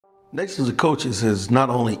Nations of Coaches has not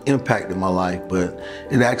only impacted my life, but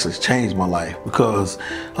it actually changed my life because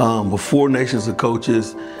before Nations of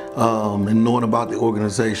Coaches and knowing about the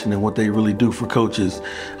organization and what they really do for coaches,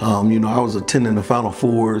 I was attending the Final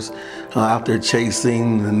Fours, out there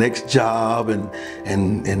chasing the next job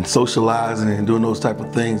and socializing and doing those type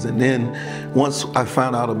of things. And then once I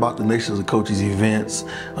found out about the Nations of Coaches events,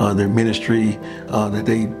 their ministry that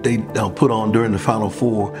they put on during the Final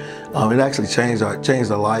Four, it actually changed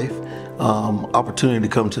our life. Opportunity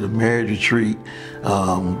to come to the marriage retreat,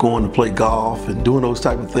 going to play golf and doing those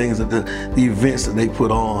type of things that the events that they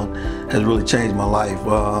put on has really changed my life.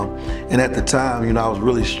 And at the time, I was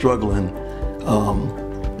really struggling,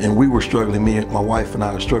 and we were struggling, my wife and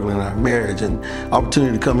I were struggling in our marriage, and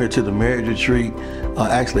opportunity to come here to the marriage retreat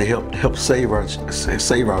actually helped save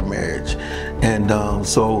our marriage. And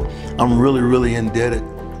so I'm really indebted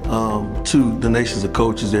to the Nations of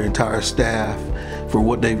Coaches, their entire staff, for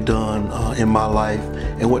what they've done in my life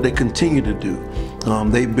and what they continue to do.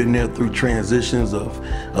 They've been there through transitions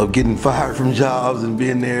of getting fired from jobs and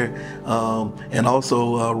being there. And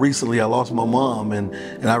also recently I lost my mom, and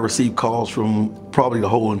I received calls from probably the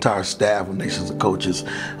whole entire staff of Nations of Coaches.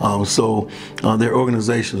 So their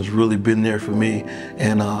organization has really been there for me,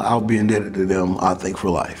 and I'll be indebted to them, I think, for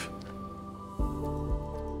life.